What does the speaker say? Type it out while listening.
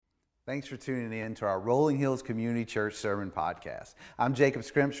Thanks for tuning in to our Rolling Hills Community Church Sermon Podcast. I'm Jacob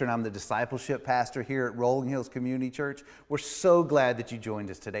Scrimsher, and I'm the discipleship pastor here at Rolling Hills Community Church. We're so glad that you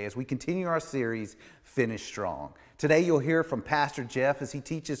joined us today as we continue our series, Finish Strong. Today you'll hear from Pastor Jeff as he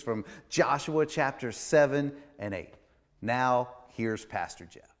teaches from Joshua chapters 7 and 8. Now, here's Pastor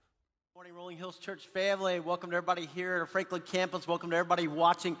Jeff. Good morning, Rolling Hills Church family. Welcome to everybody here at our Franklin campus. Welcome to everybody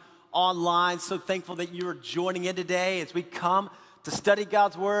watching online. So thankful that you are joining in today as we come to study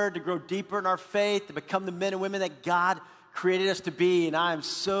God's Word, to grow deeper in our faith, to become the men and women that God created us to be. And I am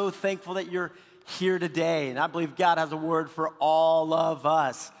so thankful that you're here today. And I believe God has a word for all of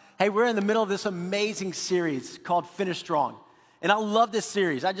us. Hey, we're in the middle of this amazing series called Finish Strong. And I love this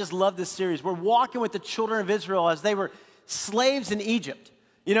series. I just love this series. We're walking with the children of Israel as they were slaves in Egypt.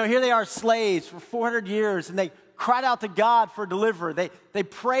 You know, here they are slaves for 400 years, and they cried out to God for a deliverer. They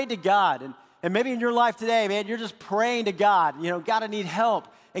prayed to God. And maybe in your life today, man, you're just praying to God. You know, God, I need help.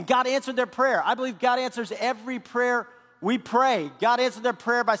 And God answered their prayer. I believe God answers every prayer we pray. God answered their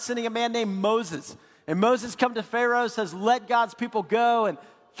prayer by sending a man named Moses. And Moses comes to Pharaoh, says, let God's people go. And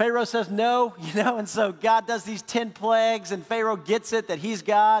Pharaoh says no, you know. And so God does these 10 plagues, and Pharaoh gets it that he's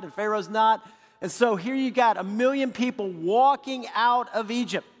God and Pharaoh's not. And so here you got 1 million people walking out of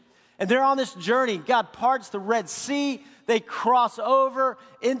Egypt. And they're on this journey. God parts the Red Sea. They cross over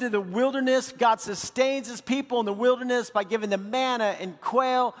into the wilderness. God sustains his people in the wilderness by giving them manna and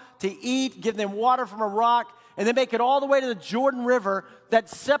quail to eat, giving them water from a rock, and they make it all the way to the Jordan River that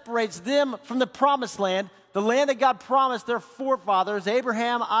separates them from the promised land, the land that God promised their forefathers,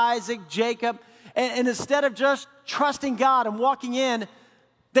 Abraham, Isaac, Jacob. And instead of just trusting God and walking in,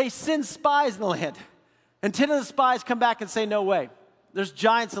 they send spies in the land. And 10 of the spies come back and say, no way. There's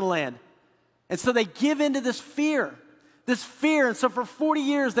giants in the land. And so they give into this fear. And so for 40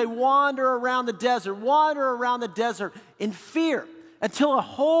 years, they wander around the desert in fear until a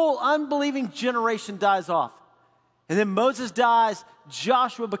whole unbelieving generation dies off. And then Moses dies,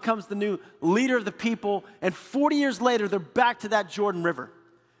 Joshua becomes the new leader of the people, and 40 years later, they're back to that Jordan River.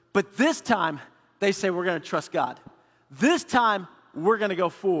 But this time, they say, we're going to trust God. This time, we're going to go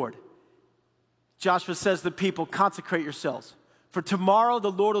forward. Joshua says to the people, consecrate yourselves. For tomorrow,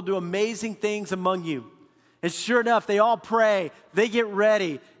 the Lord will do amazing things among you. And sure enough, they all pray, they get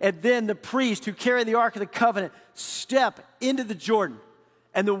ready, and then the priests who carry the Ark of the Covenant step into the Jordan,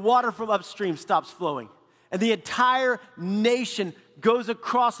 and the water from upstream stops flowing. And the entire nation goes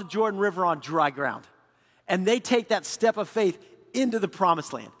across the Jordan River on dry ground. And they take that step of faith into the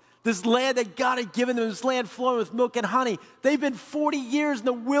promised land. This land that God had given them, this land flowing with milk and honey. They've been 40 years in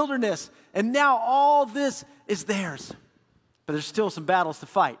the wilderness, and now all this is theirs. But there's still some battles to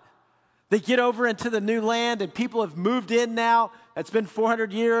fight. They get over into the new land, and people have moved in now. It's been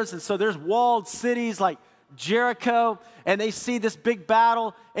 400 years, and so there's walled cities like Jericho, and they see this big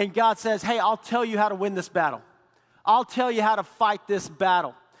battle, and God says, hey, I'll tell you how to win this battle. I'll tell you how to fight this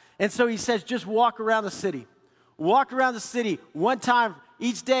battle. And so he says, just walk around the city. Walk around the city one time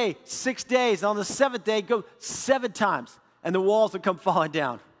each day, 6 days. And on the 7th day, go 7 times, and the walls will come falling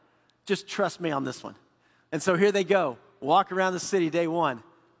down. Just trust me on this one. And so here they go. Walk around the city day 1.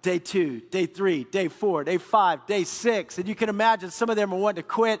 Day 2, day 3, day 4, day 5, day 6. And you can imagine some of them are wanting to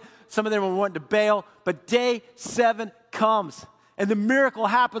quit. Some of them are wanting to bail. But day 7 comes. And the miracle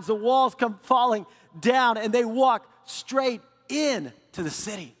happens. The walls come falling down. And they walk straight in to the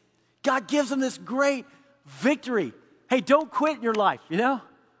city. God gives them this great victory. Hey, don't quit in your life, you know?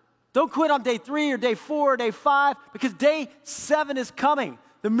 Don't quit on day 3 or day 4 or day 5. Because day 7 is coming.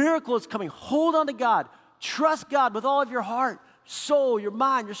 The miracle is coming. Hold on to God. Trust God with all of your heart, soul, your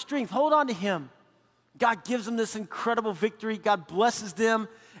mind, your strength. Hold on to him. God gives them this incredible victory. God blesses them,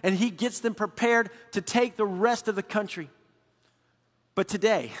 and he gets them prepared to take the rest of the country. But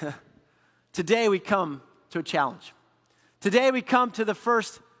today we come to a challenge. Today we come to the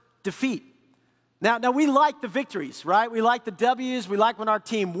first defeat. Now we like the victories, right? We like the W's. We like when our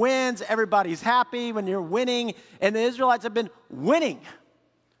team wins. Everybody's happy when you're winning, and the Israelites have been winning.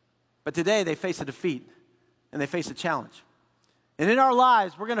 But today they face a defeat, and they face a challenge. And in our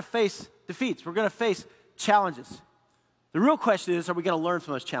lives, we're going to face defeats. We're going to face challenges. The real question is, are we going to learn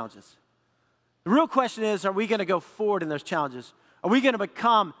from those challenges? The real question is, are we going to go forward in those challenges? Are we going to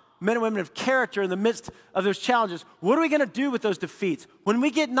become men and women of character in the midst of those challenges? What are we going to do with those defeats? When we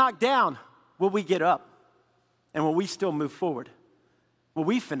get knocked down, will we get up? And will we still move forward? Will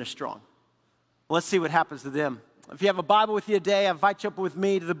we finish strong? Well, let's see what happens to them. If you have a Bible with you today, I invite you up with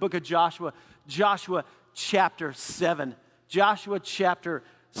me to the book of Joshua. Joshua chapter 7. Joshua chapter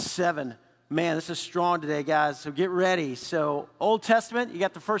 7. Man, this is strong today, guys, so get ready. So, Old Testament, you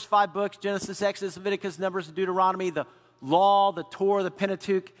got the first 5 books, Genesis, Exodus, Leviticus, Numbers, and Deuteronomy. The law, the Torah, the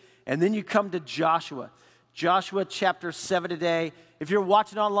Pentateuch, and then you come to Joshua. Joshua chapter 7 today. If you're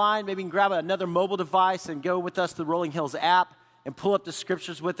watching online, maybe you can grab another mobile device and go with us to the Rolling Hills app and pull up the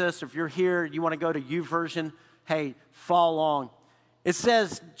scriptures with us. Or if you're here, you want to go to YouVersion, hey, follow along. It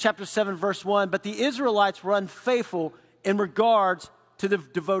says, chapter 7, verse 1, but the Israelites were unfaithful in regards to the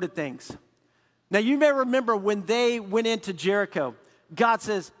devoted things. Now, you may remember when they went into Jericho, God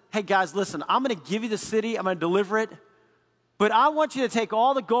says, hey, guys, listen, I'm going to give you the city. I'm going to deliver it. But I want you to take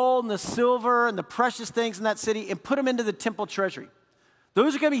all the gold and the silver and the precious things in that city and put them into the temple treasury.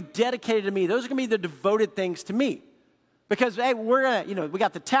 Those are going to be dedicated to me. Those are going to be the devoted things to me. Because, hey, we're going to, we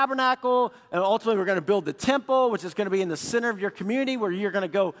got the tabernacle, and ultimately we're going to build the temple, which is going to be in the center of your community where you're going to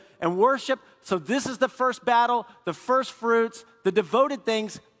go and worship. So this is the first battle, the first fruits, the devoted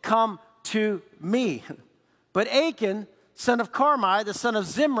things come to me. But Achan, son of Carmi, the son of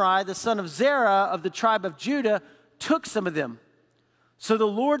Zimri, the son of Zerah of the tribe of Judah, took some of them. So the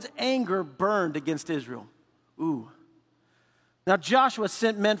Lord's anger burned against Israel. Ooh. Now Joshua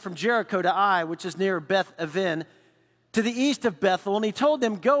sent men from Jericho to Ai, which is near Beth Aven, to the east of Bethel, and he told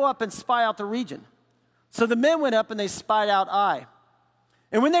them, go up and spy out the region. So the men went up and they spied out Ai.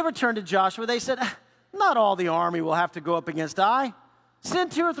 And when they returned to Joshua, they said, not all the army will have to go up against Ai.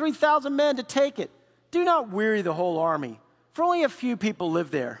 Send 2,000 or 3,000 men to take it. Do not weary the whole army, for only a few people live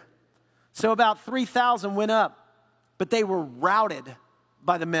there. So about 3,000 went up. But they were routed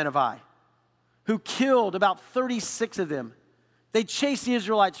by the men of Ai, who killed about 36 of them. They chased the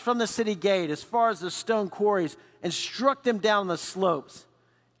Israelites from the city gate as far as the stone quarries and struck them down the slopes.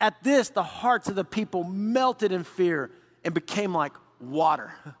 At this, the hearts of the people melted in fear and became like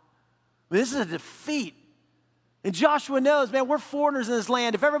water. This is a defeat. And Joshua knows, man, we're foreigners in this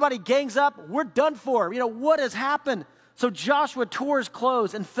land. If everybody gangs up, we're done for. What has happened? So Joshua tore his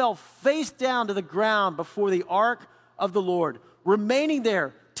clothes and fell face down to the ground before the ark of the Lord, remaining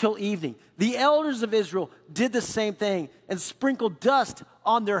there till evening. The elders of Israel did the same thing and sprinkled dust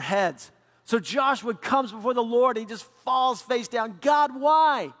on their heads. So Joshua comes before the Lord and he just falls face down. God,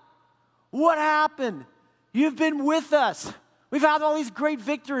 why? What happened? You've been with us. We've had all these great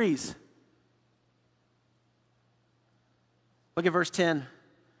victories. Look at verse 10.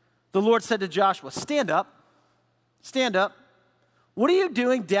 The Lord said to Joshua, stand up. Stand up. What are you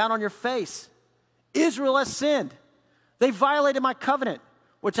doing down on your face? Israel has sinned. They violated my covenant,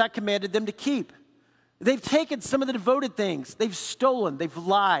 which I commanded them to keep. They've taken some of the devoted things. They've stolen, they've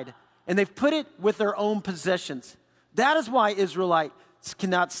lied, and they've put it with their own possessions. That is why Israelites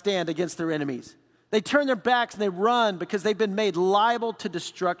cannot stand against their enemies. They turn their backs and they run because they've been made liable to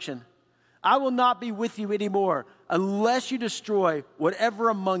destruction. I will not be with you anymore unless you destroy whatever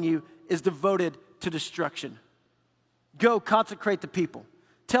among you is devoted to destruction. Go consecrate the people.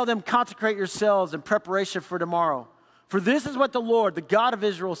 Tell them, consecrate yourselves in preparation for tomorrow. For this is what the Lord, the God of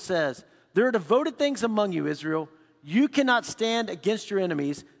Israel, says. There are devoted things among you, Israel. You cannot stand against your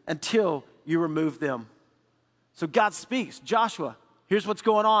enemies until you remove them. So God speaks. Joshua, here's what's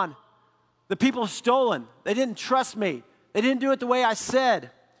going on. The people have stolen. They didn't trust me. They didn't do it the way I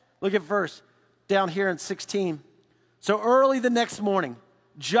said. Look at verse down here in 16. So early the next morning,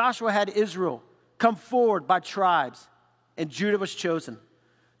 Joshua had Israel come forward by tribes, and Judah was chosen.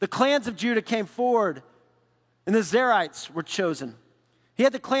 The clans of Judah came forward, and the Zerites were chosen. He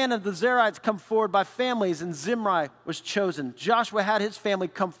had the clan of the Zerites come forward by families, and Zimri was chosen. Joshua had his family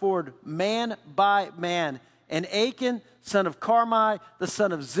come forward man by man. And Achan, son of Carmi, the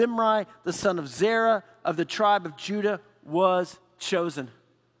son of Zimri, the son of Zerah of the tribe of Judah, was chosen.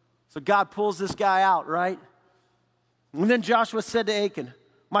 So God pulls this guy out, right? And then Joshua said to Achan,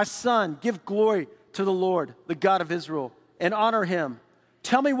 my son, give glory to the Lord, the God of Israel, and honor him.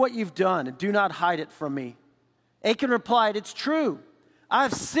 Tell me what you've done, and do not hide it from me. Achan replied, it's true. I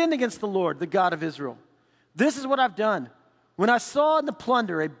have sinned against the Lord, the God of Israel. This is what I've done. When I saw in the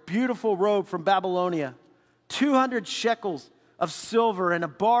plunder a beautiful robe from Babylonia, 200 shekels of silver and a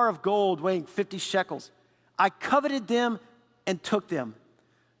bar of gold weighing 50 shekels, I coveted them and took them.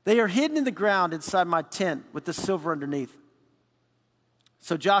 They are hidden in the ground inside my tent with the silver underneath.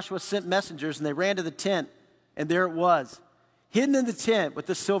 So Joshua sent messengers, and they ran to the tent, and there it was, hidden in the tent with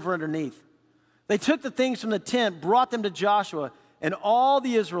the silver underneath. They took the things from the tent, brought them to Joshua and all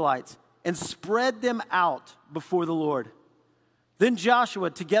the Israelites, and spread them out before the Lord. Then Joshua,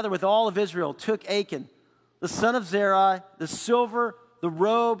 together with all of Israel, took Achan, the son of Zerah, the silver, the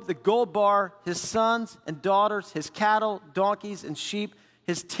robe, the gold bar, his sons and daughters, his cattle, donkeys, and sheep,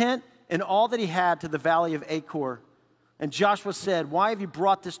 his tent, and all that he had to the valley of Achor. And Joshua said, why have you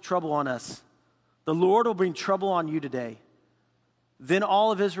brought this trouble on us? The Lord will bring trouble on you today. Then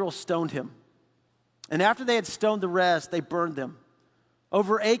all of Israel stoned him. And after they had stoned the rest, they burned them.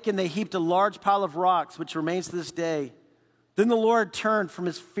 Over Achan they heaped a large pile of rocks, which remains to this day. Then the Lord turned from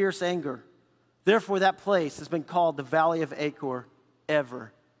his fierce anger. Therefore that place has been called the Valley of Achor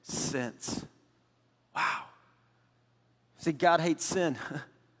ever since. Wow. See, God hates sin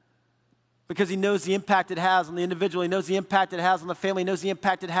because he knows the impact it has on the individual. He knows the impact it has on the family. He knows the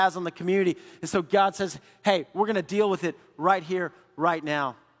impact it has on the community. And so God says, hey, we're going to deal with it right here, right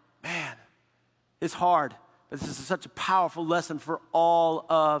now. Man, it's hard. But this is such a powerful lesson for all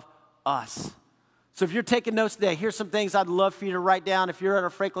of us. So if you're taking notes today, here's some things I'd love for you to write down. If you're at our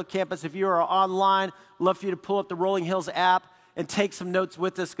Franklin campus, if you are online, I'd love for you to pull up the Rolling Hills app and take some notes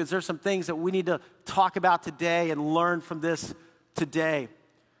with us, because there's some things that we need to talk about today and learn from this today.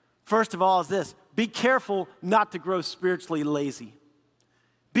 First of all is this: be careful not to grow spiritually lazy.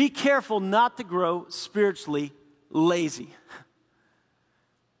 Be careful not to grow spiritually lazy.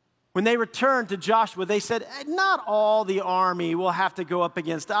 When they returned to Joshua, they said, not all the army will have to go up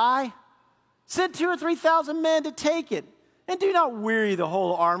against Ai. Send 2,000 or 3,000 men to take it, and do not weary the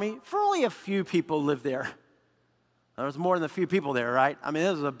whole army, for only a few people live there. There was more than a few people there, right? I mean,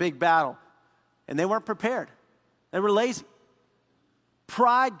 this was a big battle, and they weren't prepared. They were lazy.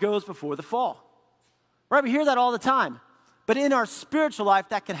 Pride goes before the fall. Right? We hear that all the time. But in our spiritual life,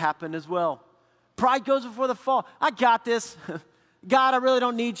 that can happen as well. Pride goes before the fall. I got this. God, I really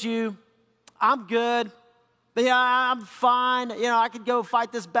don't need you. I'm good. Yeah, I'm fine. You know, I could go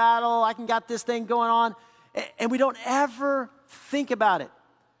fight this battle. I can got this thing going on. And we don't ever think about it.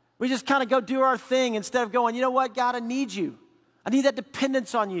 We just kind of go do our thing instead of going, you know what, God, I need you. I need that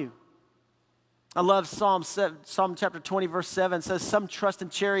dependence on you. I love Psalm chapter 20, verse 7. It says, some trust in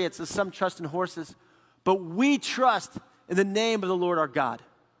chariots and some trust in horses, but we trust in the name of the Lord our God.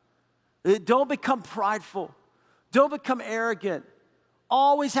 Don't become prideful. Don't become arrogant.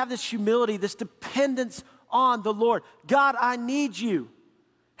 Always have this humility, this dependence on the Lord. God, I need you.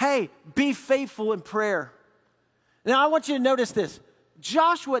 Hey, be faithful in prayer. Now, I want you to notice this.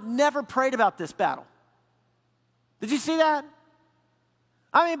 Joshua never prayed about this battle. Did you see that?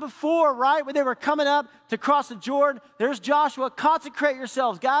 I mean, before, right, when they were coming up to cross the Jordan, there's Joshua. Consecrate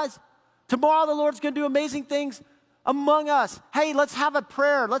yourselves, guys. Tomorrow the Lord's going to do amazing things among us. Hey, let's have a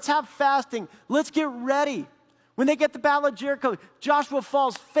prayer. Let's have fasting. Let's get ready. When they get the Battle of Jericho, Joshua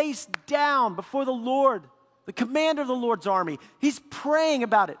falls face down before the Lord, the commander of the Lord's army. He's praying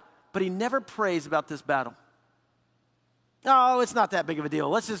about it, but he never prays about this battle. Oh, it's not that big of a deal.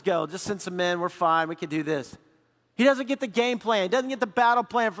 Let's just go. Just send some men. We're fine. We can do this. He doesn't get the game plan. He doesn't get the battle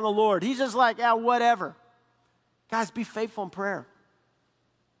plan from the Lord. He's just like, yeah, whatever. Guys, be faithful in prayer.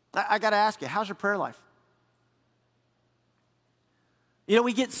 I got to ask you, how's your prayer life? You know,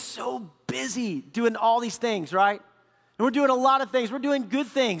 we get so busy doing all these things, right? And we're doing a lot of things. We're doing good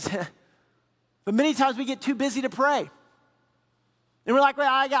things. But many times we get too busy to pray. And we're like, well,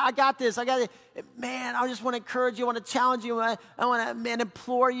 I got this. I got it. Man, I just want to encourage you. I want to challenge you. I want to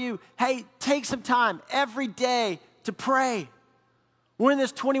implore you. Hey, take some time every day to pray. We're in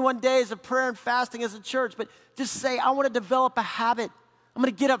this 21 days of prayer and fasting as a church. But just say, I want to develop a habit. I'm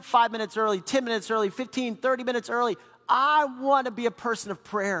going to get up 5 minutes early, 10 minutes early, 15, 30 minutes early. I want to be a person of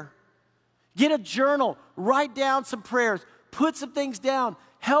prayer. Get a journal. Write down some prayers. Put some things down.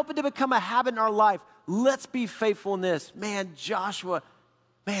 Help it to become a habit in our life. Let's be faithful in this. Man, Joshua,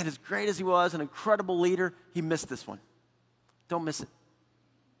 man, as great as he was, an incredible leader, he missed this one. Don't miss it.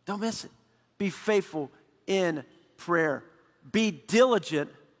 Don't miss it. Be faithful in prayer. Be diligent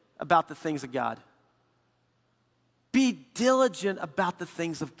about the things of God. Be diligent about the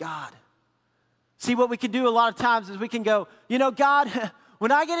things of God. See, what we can do a lot of times is we can go, you know, God,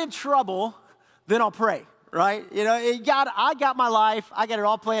 when I get in trouble, then I'll pray, right? You know, God, I got my life. I got it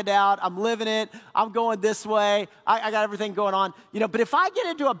all planned out. I'm living it. I'm going this way. I got everything going on. You know, but if I get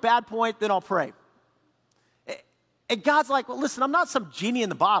into a bad point, then I'll pray. And God's like, well, listen, I'm not some genie in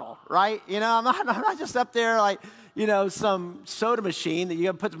the bottle, right? You know, I'm not just up there like, you know, some soda machine that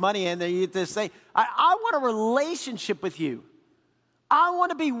you put money in that you get to say, I want a relationship with you. I want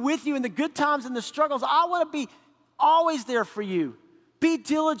to be with you in the good times and the struggles. I want to be always there for you. Be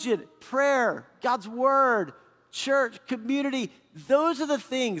diligent. Prayer, God's word, church, community. Those are the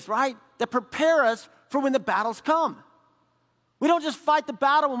things, right, that prepare us for when the battles come. We don't just fight the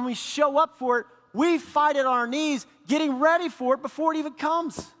battle when we show up for it. We fight it on our knees, getting ready for it before it even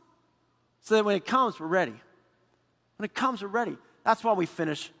comes. So that when it comes, we're ready. When it comes, we're ready. That's why we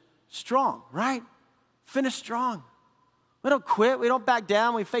finish strong, right? Finish strong. We don't quit. We don't back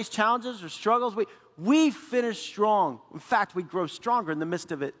down. We face challenges or struggles. We finish strong. In fact, we grow stronger in the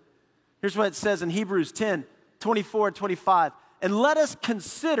midst of it. Here's what it says in Hebrews 10, 24 and 25. And let us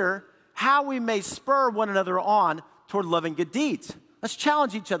consider how we may spur one another on toward loving good deeds. Let's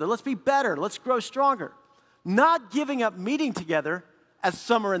challenge each other. Let's be better. Let's grow stronger. Not giving up meeting together, as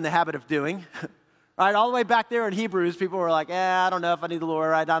some are in the habit of doing. Right, all the way back there in Hebrews, people were like, I don't know if I need the Lord.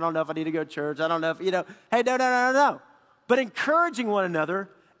 Right? I don't know if I need to go to church. I don't know if, hey, no. But encouraging one another,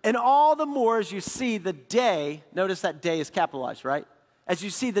 and all the more as you see the day, notice that day is capitalized, right? As you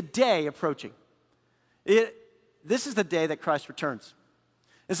see the day approaching. This is the day that Christ returns.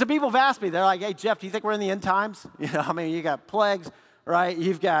 And some people have asked me, they're like, hey, Jeff, do you think we're in the end times? You got plagues, right?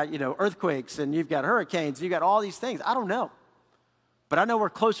 You've got, earthquakes, and you've got hurricanes, you've got all these things. I don't know. But I know we're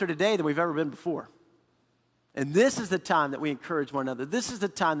closer today than we've ever been before. And this is the time that we encourage one another. This is the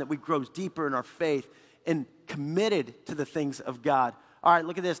time that we grow deeper in our faith and committed to the things of God. All right,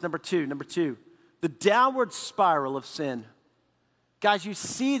 look at this, number two, the downward spiral of sin. Guys, you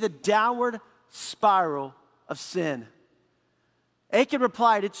see the downward spiral of sin. Achan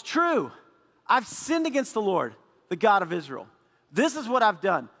replied, it's true. I've sinned against the Lord, the God of Israel. This is what I've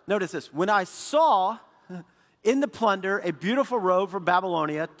done. Notice this. When I saw in the plunder a beautiful robe from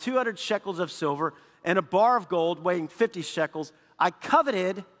Babylonia, 200 shekels of silver, and a bar of gold weighing 50 shekels, I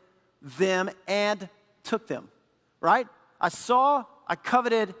coveted them and took them. Right? I saw, I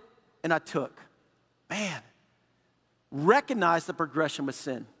coveted, and I took. Man, recognize the progression with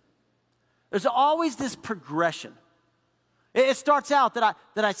sin. There's always this progression. It starts out that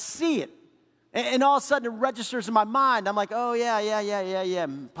I see it, and all of a sudden it registers in my mind. I'm like, oh, yeah.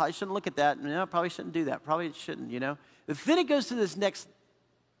 Probably shouldn't look at that. Probably shouldn't do that. Probably shouldn't, But then it goes to this next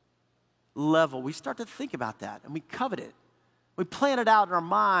level. We start to think about that, and we covet it. We plan it out in our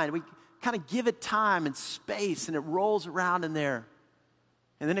mind. We kind of give it time and space, and it rolls around in there.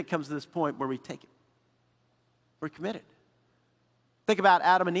 And then it comes to this point where we take it. We're committed. Think about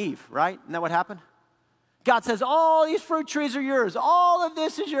Adam and Eve, right? Isn't that what happened? God says, all these fruit trees are yours. All of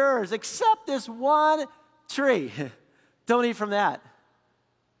this is yours, except this one tree. Don't eat from that.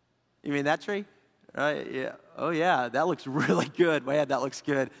 You mean that tree? Right? Yeah. Oh, yeah. That looks really good. Man, that looks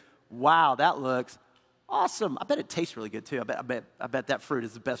good. Wow, that looks awesome. I bet it tastes really good, too. I bet that fruit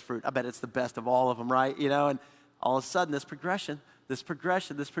is the best fruit. I bet it's the best of all of them, right? And all of a sudden, this progression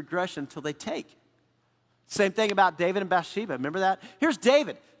until they take. Same thing about David and Bathsheba. Remember that? Here's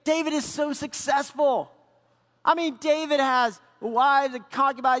David. David is so successful. David has wives and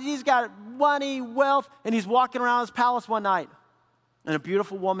concubines. He's got money, wealth, and he's walking around his palace one night. And a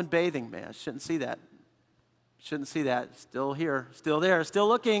beautiful woman bathing. Man, I shouldn't see that. Still here, still there, still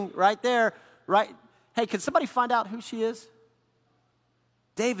looking right there. Right. Hey, can somebody find out who she is?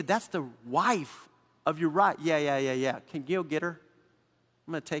 David, that's the wife of Uriah. Yeah. Can you go get her?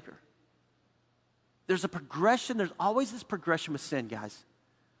 I'm going to take her. There's a progression. There's always this progression with sin, guys.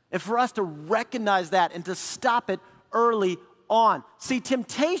 And for us to recognize that and to stop it early on. See,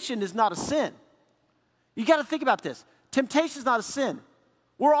 temptation is not a sin. You got to think about this. Temptation is not a sin.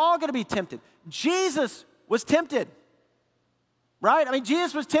 We're all going to be tempted. Jesus was tempted, right?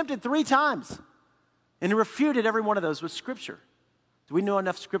 Jesus was tempted 3 times, and he refuted every one of those with Scripture. Do we know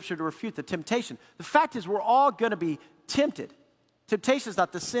enough Scripture to refute the temptation? The fact is, we're all going to be tempted. Temptation is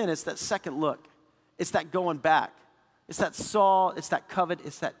not the sin. It's that second look. It's that going back. It's that Saul, it's that covet,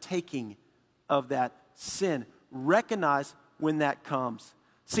 it's that taking of that sin. Recognize when that comes.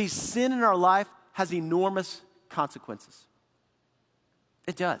 See, sin in our life has enormous consequences.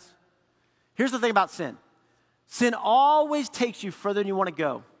 It does. Here's the thing about sin. Sin always takes you further than you want to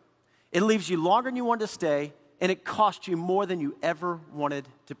go. It leaves you longer than you wanted to stay, and it costs you more than you ever wanted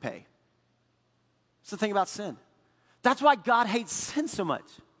to pay. That's the thing about sin. That's why God hates sin so much.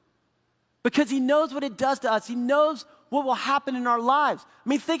 Because he knows what it does to us. He knows what will happen in our lives.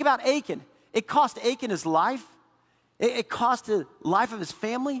 Think about Achan. It cost Achan his life. It cost the life of his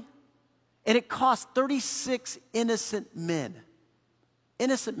family. And it cost 36 innocent men.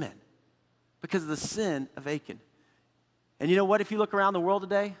 Innocent men. Because of the sin of Achan. And you know what? If you look around the world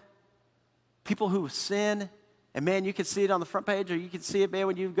today, people who sin, and man, you can see it on the front page, or you can see it, man,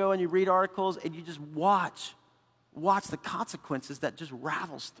 when you go and you read articles, and you just watch the consequences that just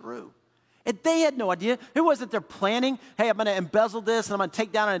ravels through. And they had no idea. It wasn't their planning. Hey, I'm going to embezzle this, and I'm going to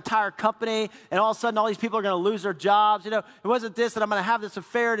take down an entire company, and all of a sudden all these people are going to lose their jobs. It wasn't this, that I'm going to have this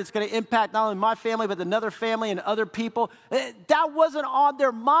affair, and it's going to impact not only my family, but another family and other people. That wasn't on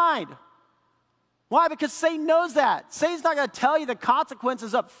their mind. Why? Because Satan knows that. Satan's not going to tell you the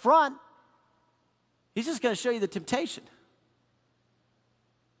consequences up front. He's just going to show you the temptation.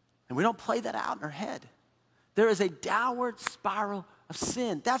 And we don't play that out in our head. There is a downward spiral of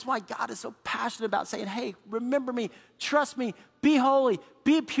sin. That's why God is so passionate about saying, hey, remember me, trust me, be holy,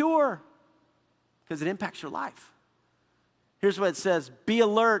 be pure, because it impacts your life. Here's what it says: be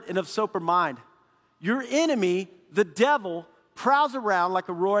alert and of sober mind. Your enemy, the devil, prowls around like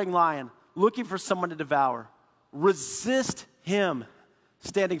a roaring lion, looking for someone to devour. Resist him,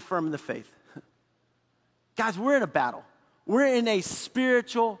 standing firm in the faith. Guys, we're in a battle. We're in a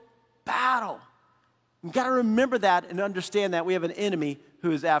spiritual battle. We've got to remember that and understand that we have an enemy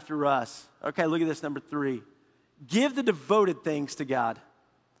who is after us. Okay, look at this, number 3. Give the devoted things to God.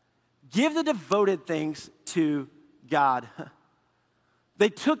 Give the devoted things to God. They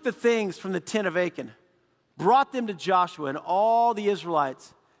took the things from the tent of Achan, brought them to Joshua and all the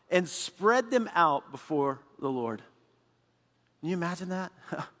Israelites, and spread them out before the Lord. Can you imagine that?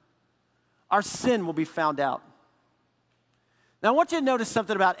 Our sin will be found out. Now, I want you to notice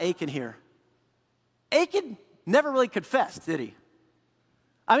something about Achan here. Achan never really confessed, did he?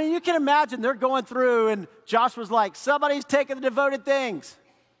 I mean, you can imagine they're going through, and Joshua's like, somebody's taking the devoted things.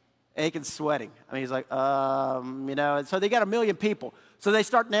 Achan's sweating. I mean, he's like, and so they got 1 million people. So they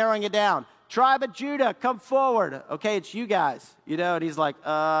start narrowing it down. Tribe of Judah, come forward. Okay, it's you guys, and he's like,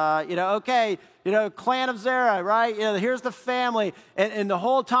 okay, clan of Zerah, right? Here's the family. And the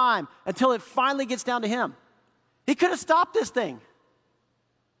whole time, until it finally gets down to him. He could have stopped this thing.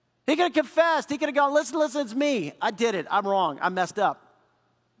 He could have confessed. He could have gone, listen, it's me. I did it. I'm wrong. I messed up.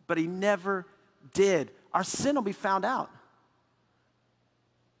 But he never did. Our sin will be found out.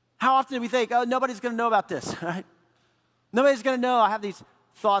 How often do we think, oh, nobody's going to know about this, right? Nobody's going to know I have these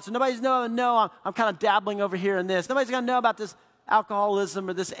thoughts. And nobody's going to know I'm kind of dabbling over here in this. Nobody's going to know about this alcoholism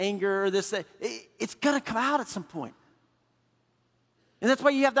or this anger or this. It's going to come out at some point. And that's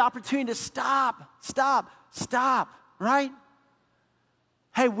why you have the opportunity to stop, right?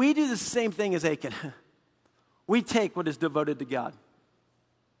 Hey, we do the same thing as Achan. We take what is devoted to God.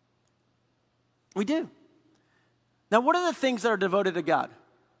 We do. Now, what are the things that are devoted to God?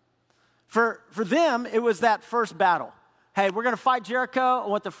 For them, it was that first battle. Hey, we're going to fight Jericho. I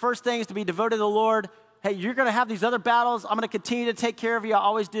want the first things to be devoted to the Lord. Hey, you're going to have these other battles. I'm going to continue to take care of you. I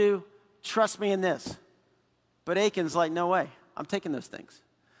always do. Trust me in this. But Achan's like, no way. I'm taking those things.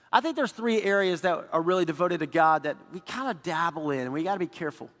 I think there's 3 areas that are really devoted to God that we kind of dabble in, and we got to be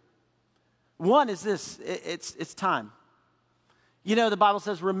careful. One is this. It's time. The Bible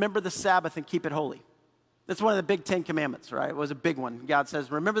says, remember the Sabbath and keep it holy. That's one of the big 10 commandments, right? It was a big one. God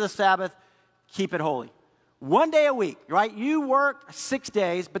says, remember the Sabbath, keep it holy. 1 day a week, right? You work 6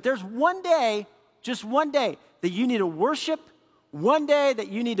 days, but there's one day, just one day, that you need to worship, one day that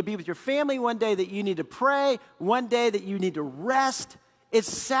you need to be with your family, one day that you need to pray, one day that you need to rest.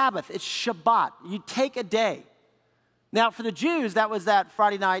 It's Sabbath. It's Shabbat. You take a day. Now, for the Jews, that was that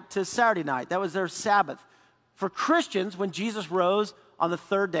Friday night to Saturday night. That was their Sabbath. For Christians, when Jesus rose on the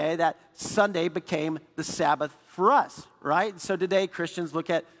 3rd day, that Sunday became the Sabbath for us, right? So today, Christians look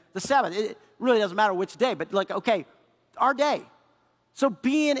at the Sabbath. It really doesn't matter which day, but okay, our day. So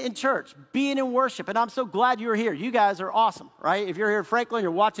being in church, being in worship, and I'm so glad you're here. You guys are awesome, right? If you're here in Franklin,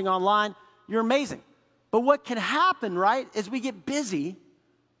 you're watching online, you're amazing. But what can happen, right, is we get busy,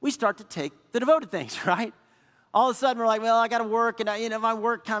 we start to take the devoted things, right? All of a sudden, we're like, well, I got to work, and my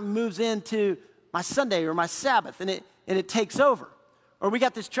work kind of moves into my Sunday or my Sabbath, and it takes over. Or we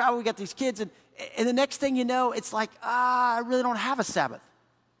got this travel, we got these kids, and the next thing you know, it's like, I really don't have a Sabbath.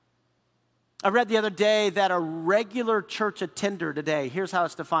 I read the other day that a regular church attender today, here's how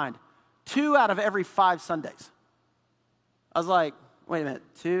it's defined, 2 out of every 5 Sundays. I was like, wait a minute,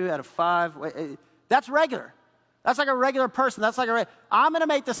 2 out of 5? That's regular. That's like a regular person. That's like I'm going to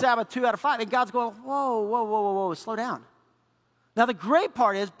make the Sabbath 2 out of 5. And God's going, whoa, slow down. Now, the great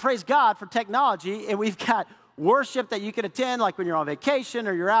part is, praise God for technology, and we've got worship that you can attend, like when you're on vacation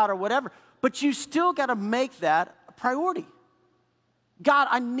or you're out or whatever, but you still got to make that a priority. God,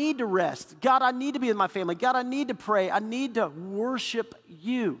 I need to rest. God, I need to be with my family. God, I need to pray. I need to worship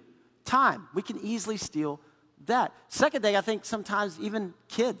you. Time. We can easily steal that. Second thing, I think sometimes even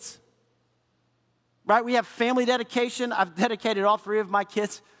kids. Right? We have family dedication. I've dedicated all 3 of my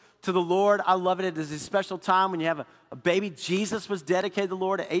kids to the Lord. I love it. It is a special time when you have a baby. Jesus was dedicated to the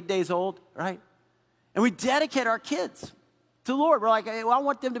Lord at 8 days old, right? And we dedicate our kids to the Lord. We're like, hey, well, I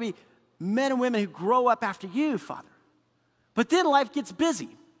want them to be men and women who grow up after you, Father. But then life gets busy.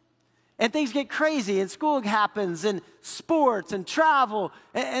 And things get crazy, and school happens, and sports, and travel.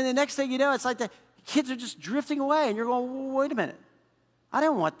 And the next thing you know, it's like the kids are just drifting away. And you're going, well, wait a minute. I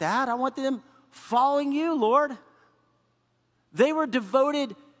didn't want that. I want them following you, Lord. They were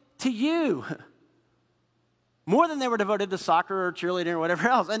devoted to you. More than they were devoted to soccer or cheerleading or whatever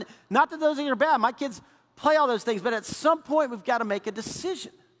else. And not that those things are bad. My kids play all those things. But at some point, we've got to make a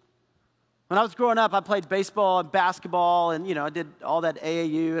decision. When I was growing up, I played baseball and basketball. And, I did all that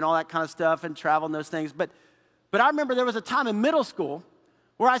AAU and all that kind of stuff and travel and those things. But But I remember there was a time in middle school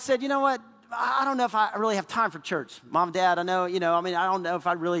where I said, you know what, I don't know if I really have time for church. Mom, Dad, I know, I don't know if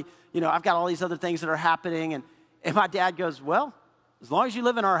I really, I've got all these other things that are happening. And my dad goes, well, as long as you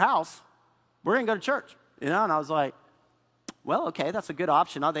live in our house, we're going to go to church. And I was like, well, okay, that's a good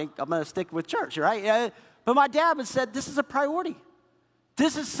option. I think I'm going to stick with church, right? Yeah. But my dad would said, this is a priority.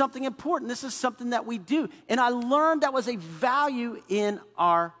 This is something important. This is something that we do. And I learned that was a value in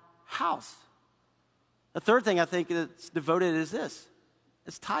our house. The third thing I think that's devoted is this.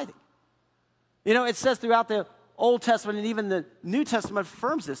 It's tithing. It says throughout the Old Testament and even the New Testament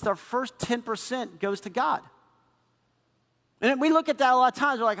affirms this. Our first 10% goes to God. And we look at that a lot of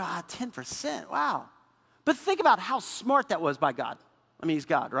times. We're like, 10%, wow. But think about how smart that was by God. I mean, he's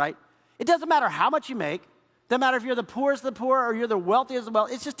God, right? It doesn't matter how much you make. It doesn't matter if you're the poorest of the poor or you're the wealthiest of the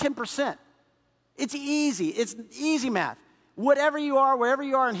wealthy. It's just 10%. It's easy. It's easy math. Whatever you are, wherever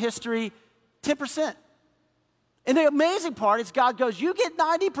you are in history, 10%. And the amazing part is God goes, you get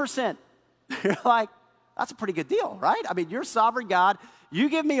 90%. You're like, that's a pretty good deal, right? I mean, you're sovereign God. You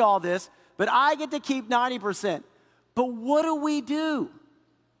give me all this, but I get to keep 90%. But what do we do?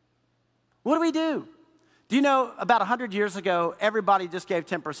 What do we do? Do you know about 100 years ago, everybody just gave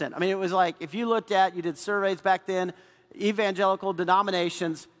 10%. I mean, it was like if you looked at, you did surveys back then, evangelical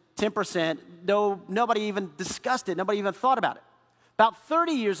denominations, 10%. Nobody even discussed it. Nobody even thought about it. About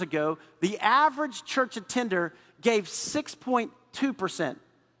 30 years ago, the average church attender gave 6.2%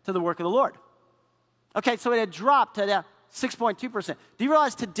 to the work of the Lord. Okay, so it had dropped to 6.2%. Do you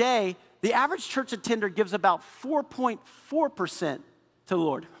realize today, the average church attender gives about 4.4% to the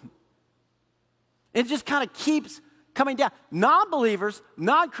Lord? It just kind of keeps coming down. Non-believers,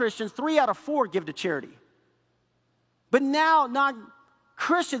 non-Christians, 3 out of 4 give to charity. But now,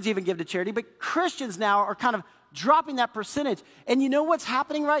 non-Christians even give to charity, but Christians now are kind of dropping that percentage. And you know what's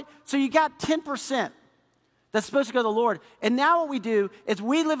happening, right? So you got 10% that's supposed to go to the Lord. And now what we do is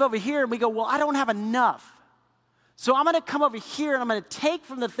we live over here and we go, well, I don't have enough. So I'm going to come over here and I'm going to take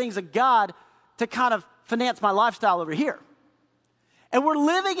from the things of God to kind of finance my lifestyle over here. And we're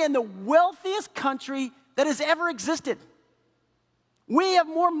living in the wealthiest country that has ever existed. We have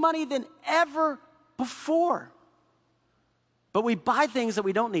more money than ever before. But we buy things that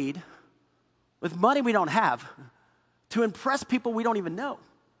we don't need with money we don't have to impress people we don't even know.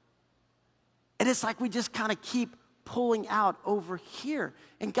 And it's like we just kind of keep pulling out over here.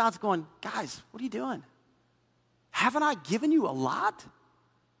 And God's going, guys, what are you doing? Haven't I given you a lot?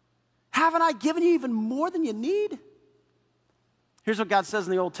 Haven't I given you even more than you need? Here's what God says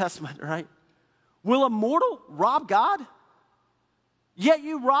in the Old Testament, right? Will a mortal rob God? Yet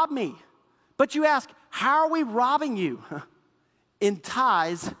you rob me. But you ask, how are we robbing you? In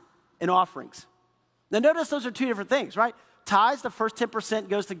tithes and offerings. Now notice those are two different things, right? Tithes, the first 10%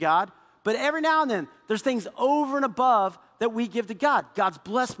 goes to God. But every now and then, there's things over and above that we give to God. God's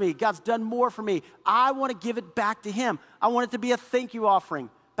blessed me. God's done more for me. I want to give it back to him. I want it to be a thank you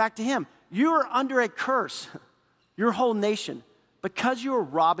offering back to him. You are under a curse, your whole nation, because you are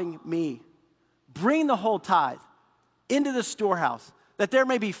robbing me. Bring the whole tithe into the storehouse, that there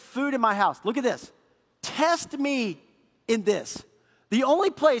may be food in my house. Look at this. Test me in this. The only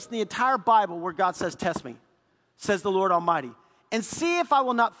place in the entire Bible where God says, test me, says the Lord Almighty. And see if I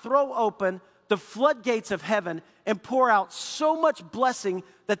will not throw open the floodgates of heaven and pour out so much blessing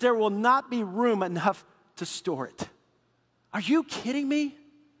that there will not be room enough to store it. Are you kidding me?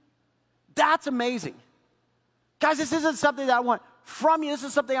 That's amazing. Guys, this isn't something that I want from you. This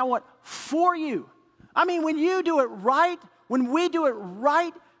is something I want for you. I mean, when you do it right, when we do it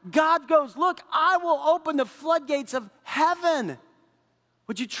right, God goes, look, I will open the floodgates of heaven.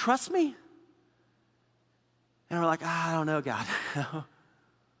 Would you trust me? And we're like, I don't know, God.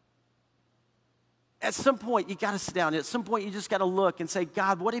 At some point, you got to sit down. At some point, you just got to look and say,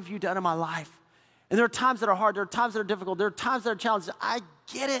 God, what have you done in my life? And there are times that are hard. There are times that are difficult. There are times that are challenging. I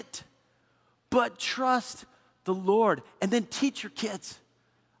get it. But trust the Lord. And then teach your kids.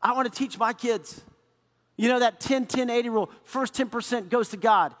 I want to teach my kids. You know that 10-10-80 rule. First 10% goes to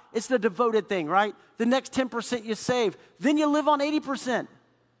God. It's the devoted thing, right? The next 10% you save. Then you live on 80%.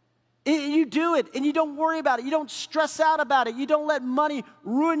 You do it, and you don't worry about it. You don't stress out about it. You don't let money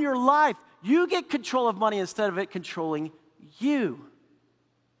ruin your life. You get control of money instead of it controlling you.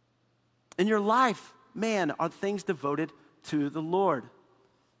 In your life, man, are things devoted to the Lord.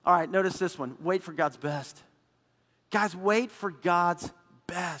 All right, notice this one. Wait for God's best. Guys, wait for God's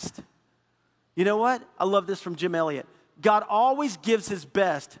best. You know what? I love this from Jim Elliot. God always gives his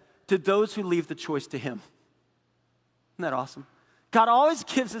best to those who leave the choice to him. Isn't that awesome? God always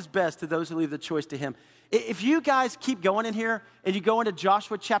gives his best to those who leave the choice to him. If you guys keep going in here and you go into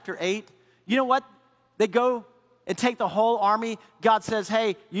Joshua chapter 8, you know what? They go and take the whole army. God says,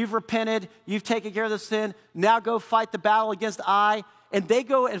 hey, you've repented, you've taken care of the sin, now go fight the battle against Ai. And they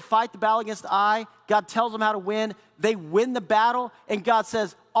go and fight the battle against Ai. God tells them how to win. They win the battle, and God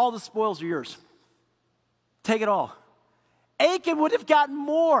says, all the spoils are yours. Take it all. Achan would have gotten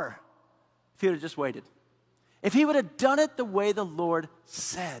more if he would have just waited. If he would have done it the way the Lord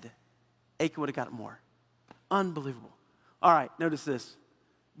said, Achan would have gotten more. Unbelievable. All right, notice this.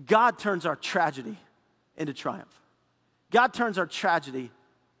 God turns our tragedy into triumph. God turns our tragedy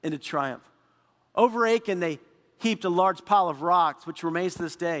into triumph. Over Achan, they heaped a large pile of rocks, which remains to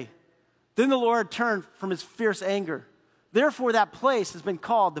this day. Then the Lord turned from his fierce anger. Therefore, that place has been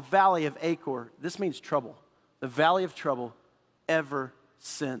called the Valley of Achor. This means trouble. The Valley of Trouble ever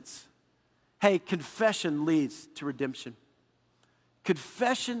since. Hey, confession leads to redemption.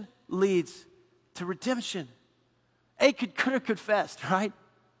 Confession leads to redemption. Achan could have confessed, right?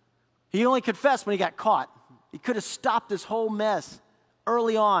 He only confessed when he got caught. He could have stopped this whole mess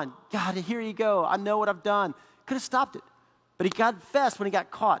early on. God, here you go. I know what I've done. Could have stopped it. But he confessed when he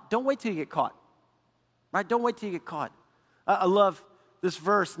got caught. Don't wait till you get caught. Right? Don't wait till you get caught. I love this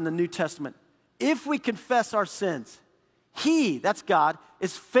verse in the New Testament. If we confess our sins, he, that's God,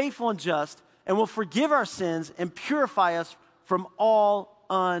 is faithful and just and will forgive our sins and purify us from all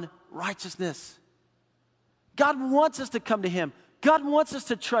unrighteousness. God wants us to come to him. God wants us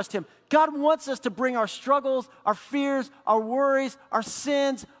to trust him. God wants us to bring our struggles, our fears, our worries, our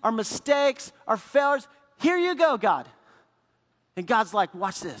sins, our mistakes, our failures. Here you go, God. And God's like,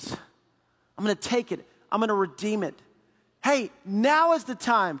 watch this. I'm going to take it. I'm going to redeem it. Hey, now is the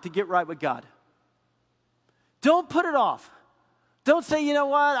time to get right with God. Don't put it off. Don't say, you know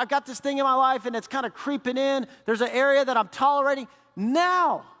what, I got this thing in my life and it's kind of creeping in. There's an area that I'm tolerating.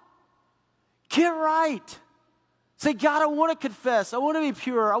 Now, get right. Say, God, I want to confess. I want to be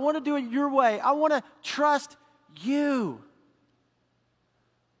pure. I want to do it your way. I want to trust you.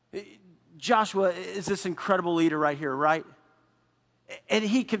 Joshua is this incredible leader right here, right? And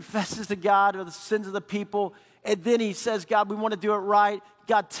he confesses to God of the sins of the people. And then he says, God, we want to do it right.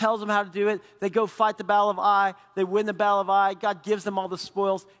 God tells them how to do it. They go fight the battle of Ai. They win the battle of Ai. God gives them all the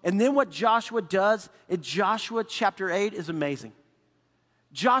spoils. And then what Joshua does in Joshua chapter 8 is amazing.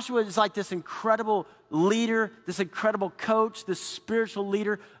 Joshua is like this incredible leader, this incredible coach, this spiritual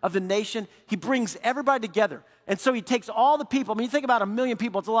leader of the nation. He brings everybody together. And so he takes all the people. I mean, you think about 1 million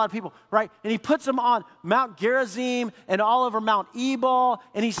people. It's a lot of people, right? And he puts them on Mount Gerizim and all over Mount Ebal.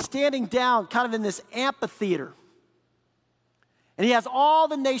 And he's standing down kind of in this amphitheater. And he has all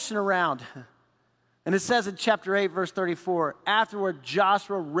the nation around. And it says in chapter 8, verse 34, afterward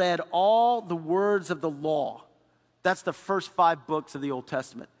Joshua read all the words of the law. That's the first 5 books of the Old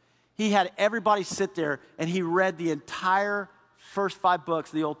Testament. He had everybody sit there and he read the entire first 5 books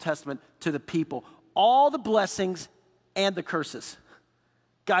of the Old Testament to the people. All the blessings and the curses.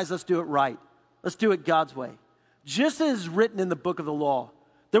 Guys, let's do it right. Let's do it God's way. Just as is written in the book of the law,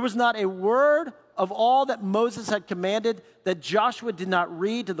 there was not a word of all that Moses had commanded that Joshua did not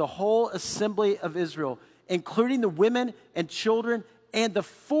read to the whole assembly of Israel, including the women and children and the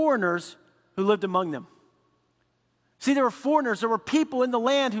foreigners who lived among them. See, there were foreigners, there were people in the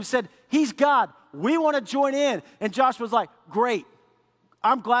land who said, he's God, we want to join in. And Joshua was like, great,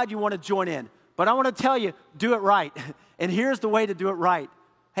 I'm glad you want to join in. But I want to tell you, do it right. And here's the way to do it right.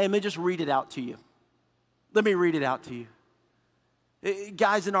 Hey, let me just read it out to you. Let me read it out to you.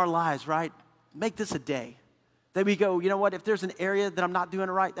 Guys, in our lives, right? Make this a day. That we go, you know what, if there's an area that I'm not doing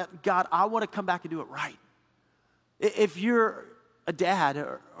it right, that God, I want to come back and do it right. If you're a dad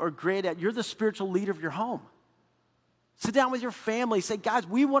or granddad, you're the spiritual leader of your home. Sit down with your family. Say, guys,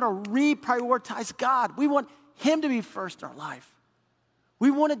 we want to reprioritize God. We want him to be first in our life. We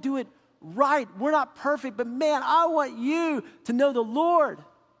want to do it right. We're not perfect, but man, I want you to know the Lord.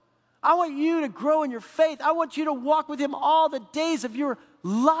 I want you to grow in your faith. I want you to walk with him all the days of your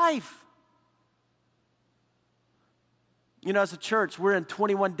life. You know, as a church, we're in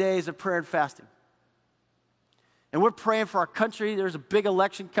 21 days of prayer and fasting. And we're praying for our country. There's a big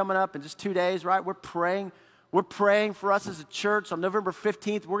election coming up in just 2 days, right? We're praying. We're praying for us as a church. On November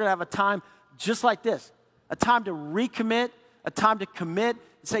 15th, we're going to have a time just like this, a time to recommit, a time to commit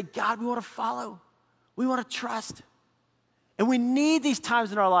and say, God, we want to follow. We want to trust. And we need these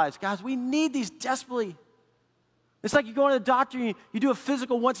times in our lives, guys. We need these desperately. It's like you go to the doctor, you do a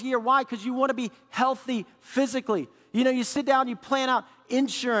physical once a year. Why? Because you want to be healthy physically. You know, you sit down, you plan out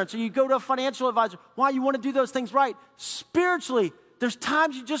insurance, or you go to a financial advisor. Why? You want to do those things right. Spiritually, there's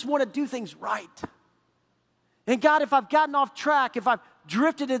times you just want to do things right. And God, if I've gotten off track, if I've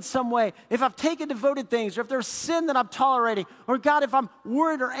drifted in some way, if I've taken devoted things, or if there's sin that I'm tolerating, or God, if I'm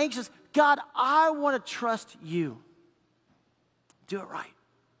worried or anxious, God, I want to trust you. Do it right.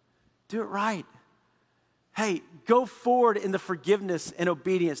 Do it right. Hey, go forward in the forgiveness and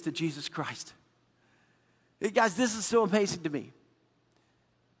obedience to Jesus Christ. Hey, guys, this is so amazing to me.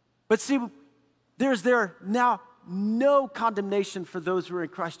 But see, there's now no condemnation for those who are in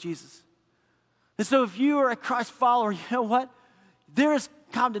Christ Jesus. And so if you are a Christ follower, you know what? There is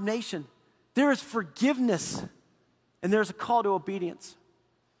condemnation. There is forgiveness. And there's a call to obedience.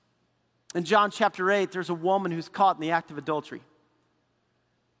 In John chapter 8, there's a woman who's caught in the act of adultery.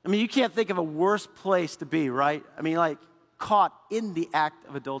 I mean, you can't think of a worse place to be, right? I mean, like, caught in the act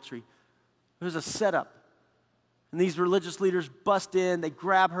of adultery. There's a setup. And these religious leaders bust in, they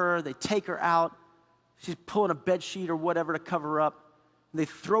grab her, they take her out. She's pulling a bed sheet or whatever to cover her up. And they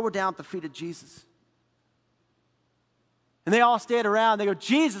throw her down at the feet of Jesus. And they all stand around. They go,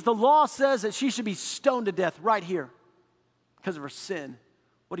 Jesus, the law says that she should be stoned to death right here because of her sin.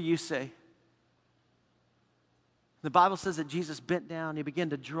 What do you say? The Bible says that Jesus bent down. He began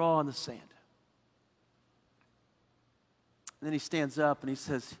to draw on the sand. And then he stands up and he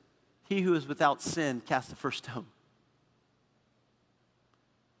says, he who is without sin, cast the first stone.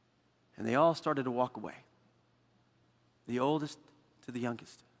 And they all started to walk away, the oldest to the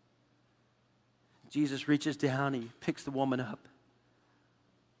youngest. Jesus reaches down, he picks the woman up,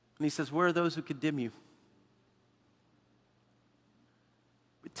 and he says, where are those who condemn you?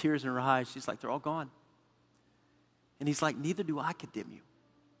 With tears in her eyes, she's like, they're all gone. And he's like, neither do I condemn you.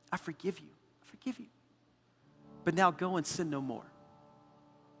 I forgive you. I forgive you. But now go and sin no more.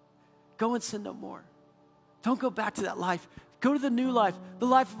 Go and sin no more. Don't go back to that life. Go to the new life, the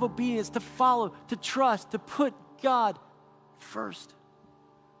life of obedience, to follow, to trust, to put God first.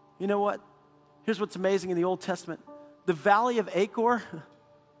 You know what? Here's what's amazing in the Old Testament. The valley of Achor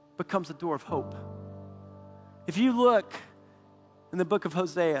becomes a door of hope. If you look in the book of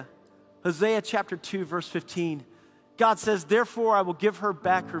Hosea, Hosea chapter 2, verse 15, God says, therefore I will give her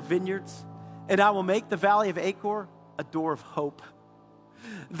back her vineyards, and I will make the valley of Achor a door of hope.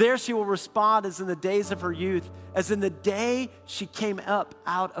 There she will respond as in the days of her youth, as in the day she came up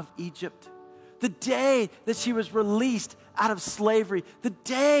out of Egypt. The day that she was released out of slavery. The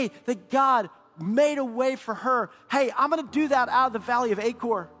day that God made a way for her. Hey, I'm going to do that out of the valley of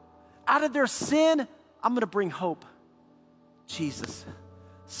Achor. Out of their sin, I'm going to bring hope. Jesus,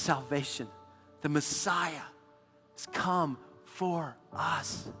 salvation, the Messiah has come for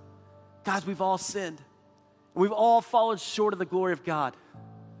us. Guys, we've all sinned. We've all fallen short of the glory of God.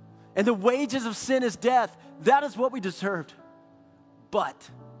 And the wages of sin is death. That is what we deserved. But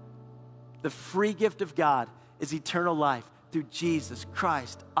the free gift of God is eternal life through Jesus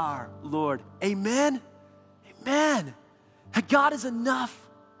Christ our Lord. Amen? Amen. God is enough.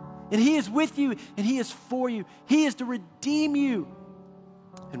 And He is with you and He is for you. He is to redeem you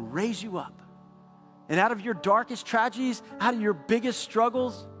and raise you up. And out of your darkest tragedies, out of your biggest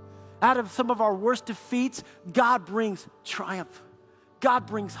struggles, out of some of our worst defeats, God brings triumph. God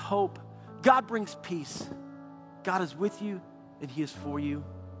brings hope. God brings peace. God is with you and He is for you.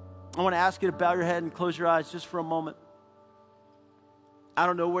 I want to ask you to bow your head and close your eyes just for a moment. I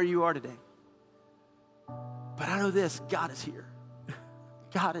don't know where you are today, but I know this, God is here.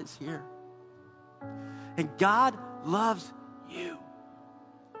 God is here. And God loves you.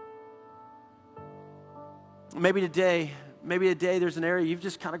 Maybe today there's an area you've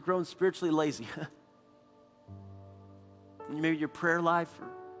just kind of grown spiritually lazy. Maybe your prayer life, or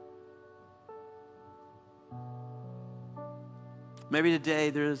maybe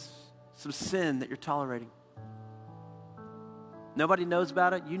today there's some sin that you're tolerating. Nobody knows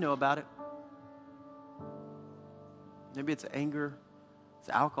about it, you know about it. Maybe it's anger, it's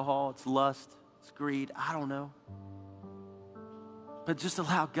alcohol, it's lust, it's greed, I don't know. But just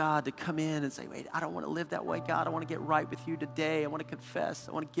allow God to come in and say, wait, I don't want to live that way, God. I want to get right with you today. I want to confess.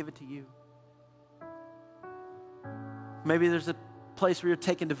 I want to give it to you. Maybe there's a place where you're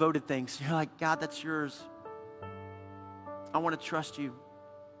taking devoted things. You're like, God, that's yours. I want to trust you.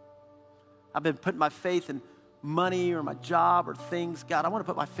 I've been putting my faith in money or my job or things. God, I want to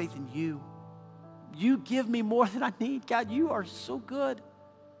put my faith in you. You give me more than I need. God, you are so good.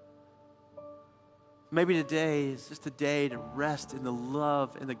 Maybe today is just a day to rest in the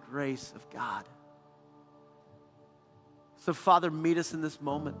love and the grace of God. So, Father, meet us in this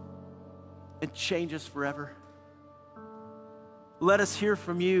moment and change us forever. Let us hear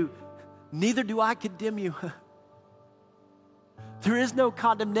from you. Neither do I condemn you. There is no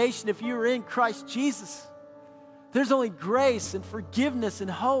condemnation if you are in Christ Jesus. There's only grace and forgiveness and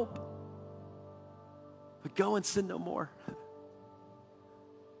hope. But go and sin no more.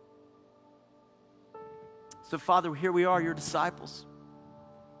 So, Father, here we are, your disciples.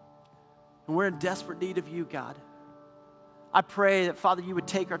 And we're in desperate need of you, God. I pray that, Father, you would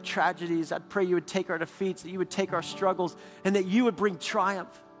take our tragedies. I pray you would take our defeats, that you would take our struggles, and that you would bring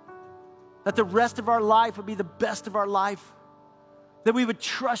triumph. That the rest of our life would be the best of our life. That we would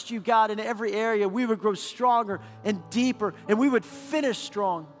trust you, God, in every area. We would grow stronger and deeper, and we would finish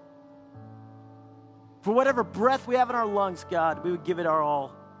strong. For whatever breath we have in our lungs, God, we would give it our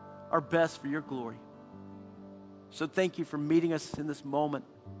all, our best for your glory. So thank you for meeting us in this moment.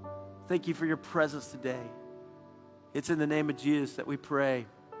 Thank you for your presence today. It's in the name of Jesus that we pray.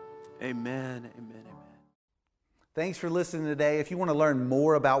 Amen, amen, amen. Thanks for listening today. If you want to learn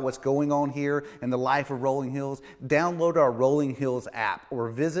more about what's going on here in the life of Rolling Hills, download our Rolling Hills app or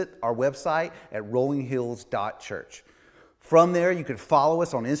visit our website at rollinghills.church. From there, you can follow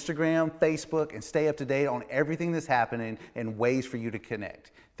us on Instagram, Facebook, and stay up to date on everything that's happening and ways for you to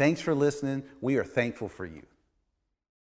connect. Thanks for listening. We are thankful for you.